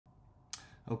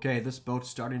Okay, this boat's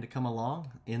starting to come along.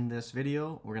 In this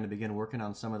video, we're going to begin working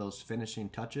on some of those finishing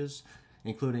touches,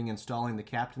 including installing the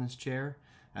captain's chair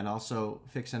and also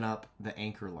fixing up the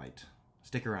anchor light.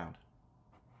 Stick around.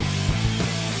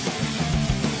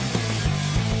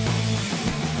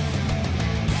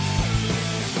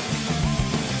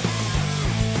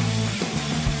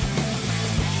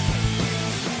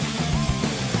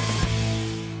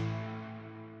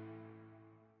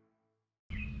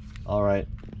 All right,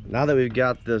 now that we've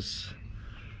got this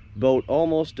boat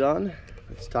almost done,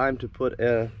 it's time to put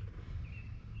a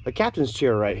captain's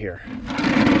chair right here.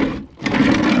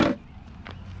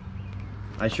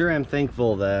 I sure am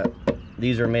thankful that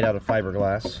these are made out of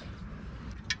fiberglass.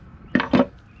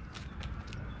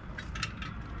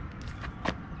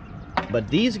 But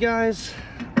these guys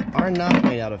are not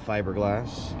made out of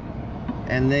fiberglass,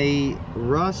 and they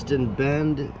rust and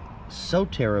bend so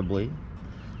terribly.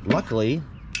 Luckily,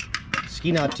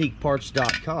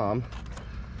 NautiqueParts.com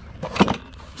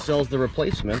sells the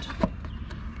replacement,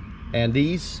 and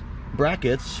these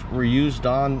brackets were used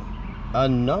on a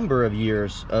number of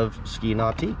years of ski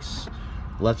Nautiques.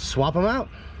 Let's swap them out.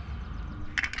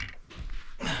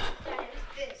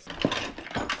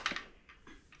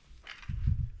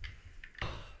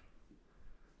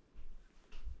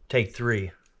 Take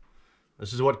 3.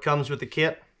 This is what comes with the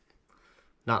kit.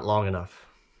 Not long enough.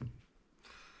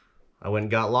 I went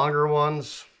and got longer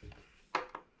ones.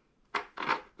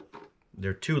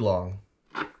 They're too long.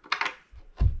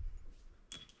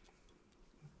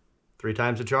 3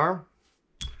 times the charm?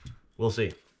 We'll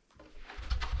see.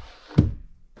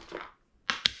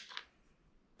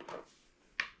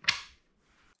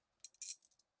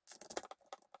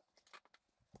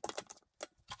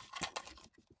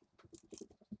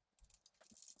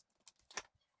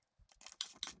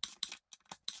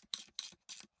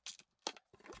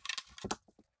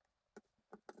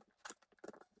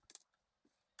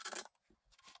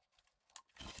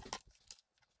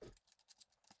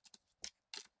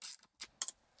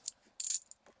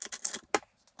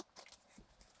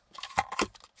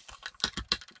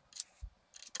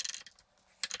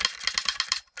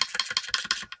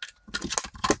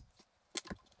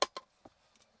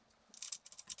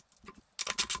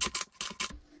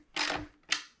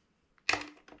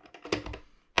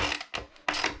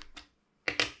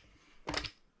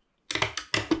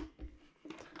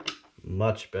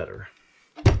 Much better.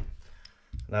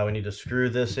 Now we need to screw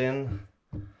this in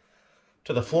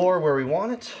to the floor where we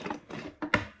want it.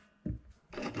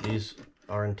 These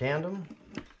are in tandem.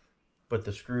 Put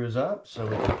the screws up so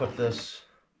we can put this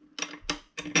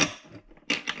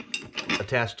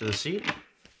attached to the seat.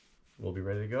 We'll be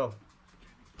ready to go.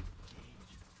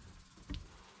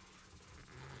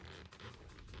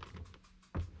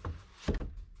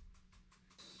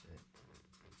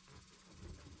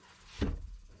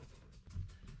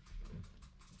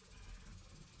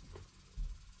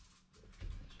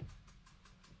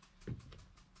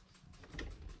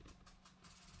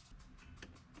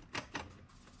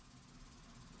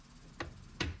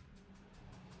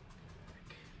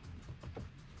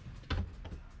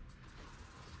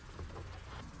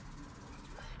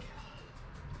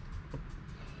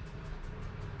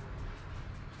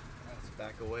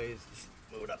 Back a ways, just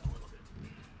move it up a little bit.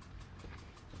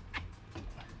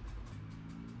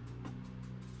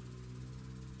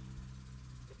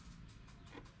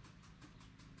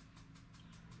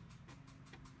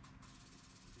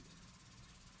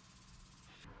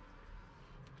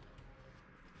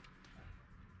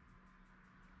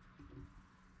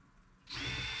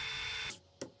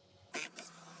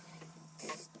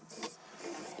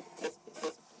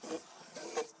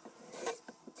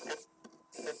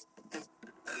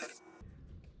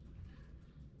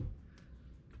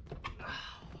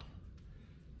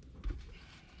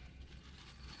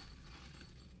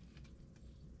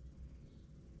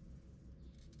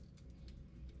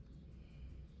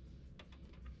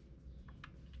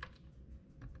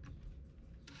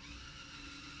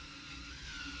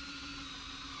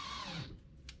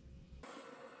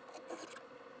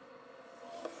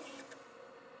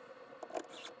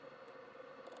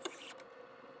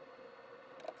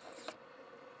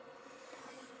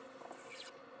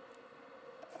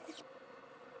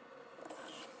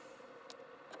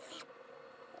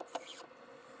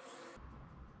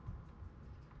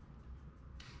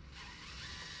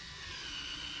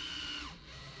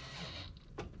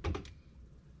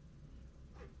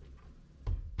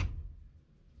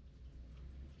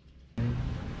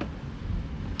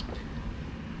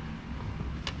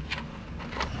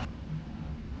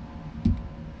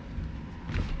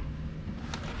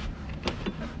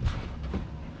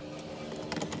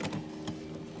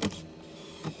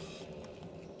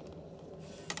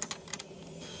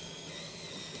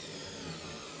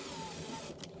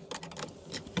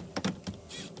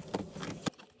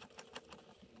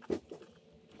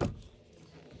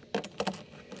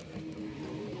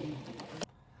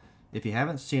 If you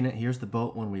haven't seen it, here's the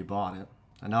boat when we bought it.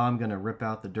 And now I'm going to rip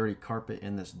out the dirty carpet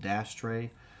in this dash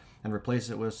tray and replace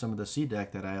it with some of the sea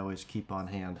deck that I always keep on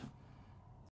hand.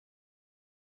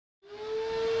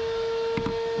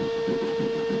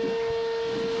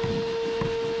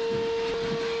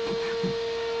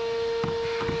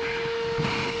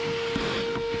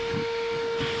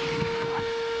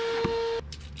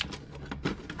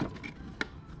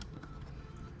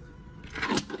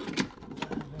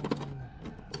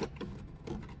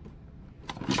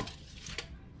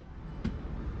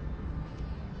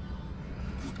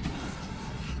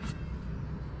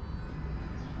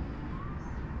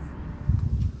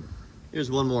 Here's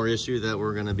one more issue that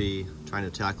we're going to be trying to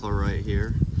tackle right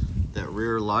here. That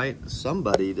rear light,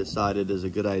 somebody decided is a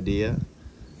good idea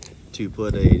to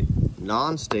put a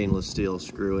non-stainless steel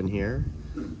screw in here.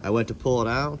 I went to pull it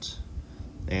out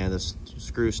and the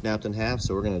screw snapped in half,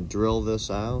 so we're going to drill this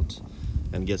out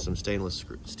and get some stainless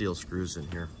steel screws in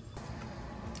here.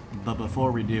 But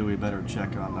before we do, we better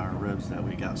check on our ribs that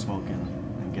we got smoking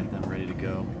and get them ready to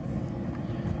go.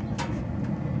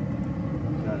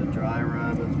 Got a dry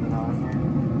rub that's been on here.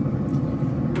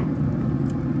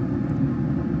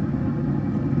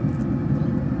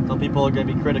 Some people are going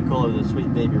to be critical of the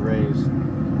Sweet Baby Rays.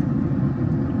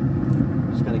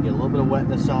 Just going to get a little bit of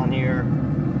wetness on here.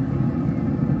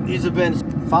 These have been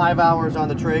 5 hours on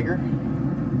the Traeger.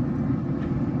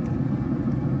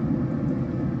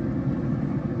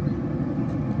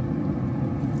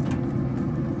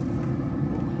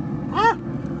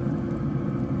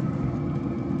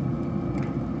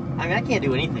 I mean, I can't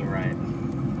do anything right.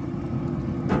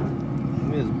 I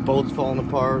mean, this boat's falling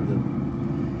apart.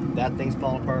 That thing's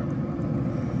falling apart.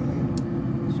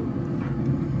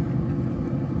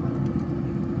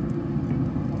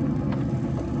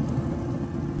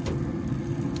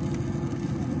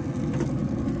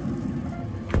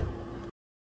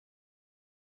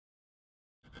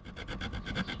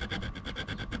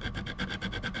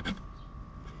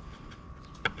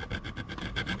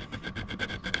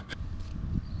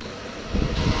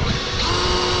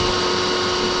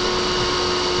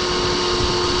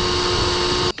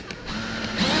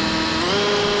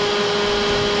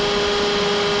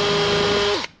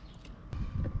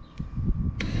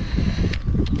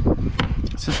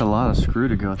 It's just a lot of screw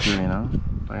to go through, you know?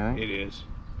 I think. It is.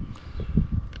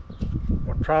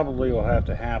 What probably will have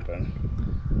to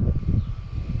happen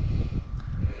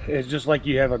is just like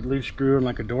you have a loose screw in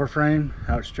like a door frame,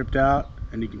 how it's stripped out,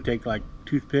 and you can take like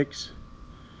toothpicks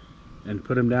and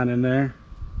put them down in there,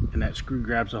 and that screw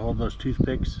grabs a hold of those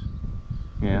toothpicks.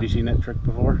 Yeah. Have you seen that trick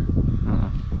before?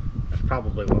 That's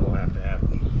probably what will have to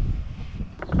happen.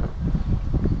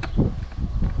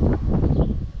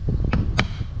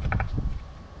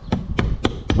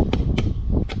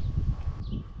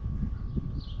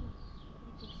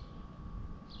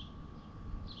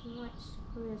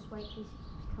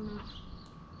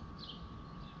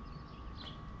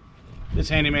 This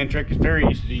handyman trick is very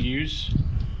easy to use.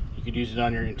 You could use it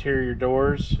on your interior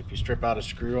doors. If you strip out a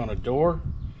screw on a door,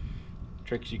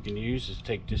 tricks you can use is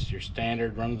take just your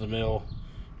standard run-of-the-mill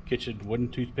kitchen wooden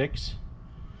toothpicks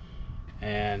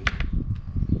and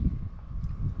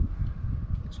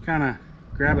just kind of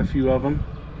grab a few of them.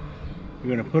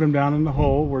 You're going to put them down in the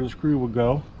hole where the screw will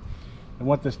go. And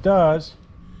what this does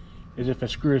is if a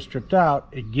screw is stripped out,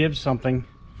 it gives something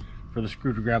for the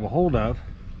screw to grab a hold of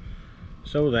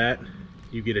so that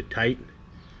you get a tight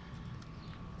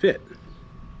fit,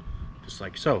 just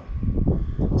like so.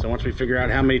 So once we figure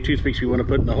out how many toothpicks we want to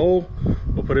put in the hole,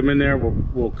 we'll put them in there.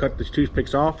 We'll cut the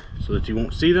toothpicks off so that you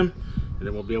won't see them, and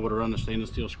then we'll be able to run the stainless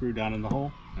steel screw down in the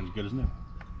hole, and as good as new.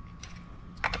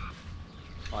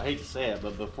 Well, I hate to say it,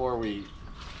 but before we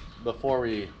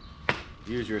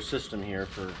use your system here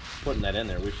for putting that in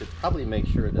there, we should probably make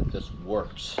sure that this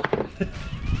works.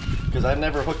 Because I've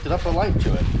never hooked it up a light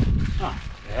to it. Huh.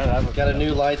 Yeah, I've got a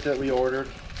new light that we ordered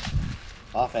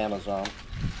off Amazon.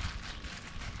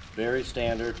 Very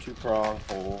standard 2-prong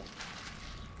hole.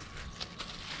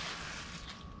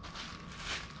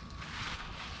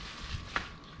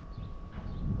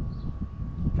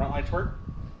 Front lights work?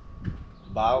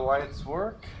 Bow lights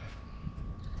work.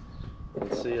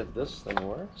 Let's see if this thing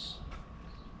works.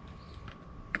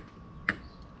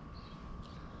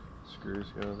 Screws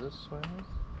go this way.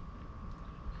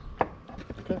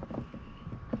 Okay.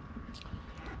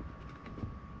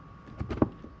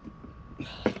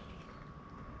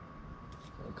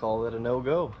 I'll call it a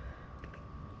no-go.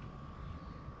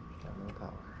 Got no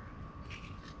power.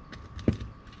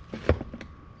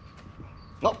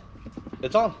 Oh,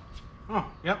 it's on. Oh,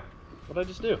 yep. What did I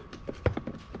just do?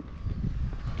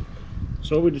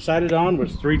 So what we decided on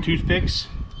was 3 toothpicks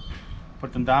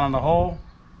put them down in the hole,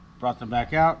 brought them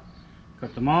back out,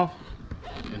 cut them off.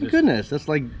 And goodness, that's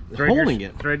like holding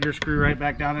it. Thread your screw right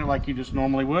back down there like you just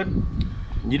normally would.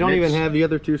 You don't even have the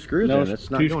other two screws in.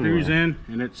 It's not two going screws anywhere. in,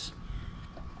 and it's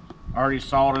already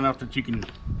solid enough that you can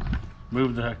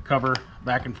move the cover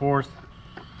back and forth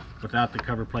without the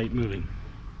cover plate moving.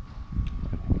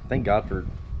 Thank God for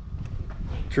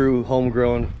true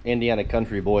homegrown Indiana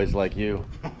country boys like you.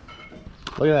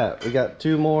 Look at that. We got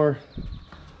 2 more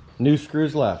new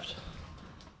screws left.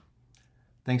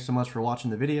 Thanks so much for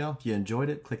watching the video. If you enjoyed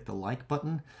it, click the like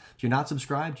button. If you're not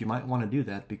subscribed, you might want to do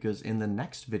that, because in the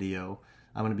next video,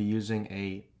 I'm going to be using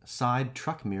a side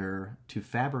truck mirror to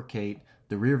fabricate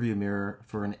the rear view mirror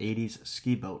for an 80s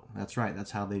ski boat. That's right,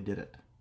 that's how they did it.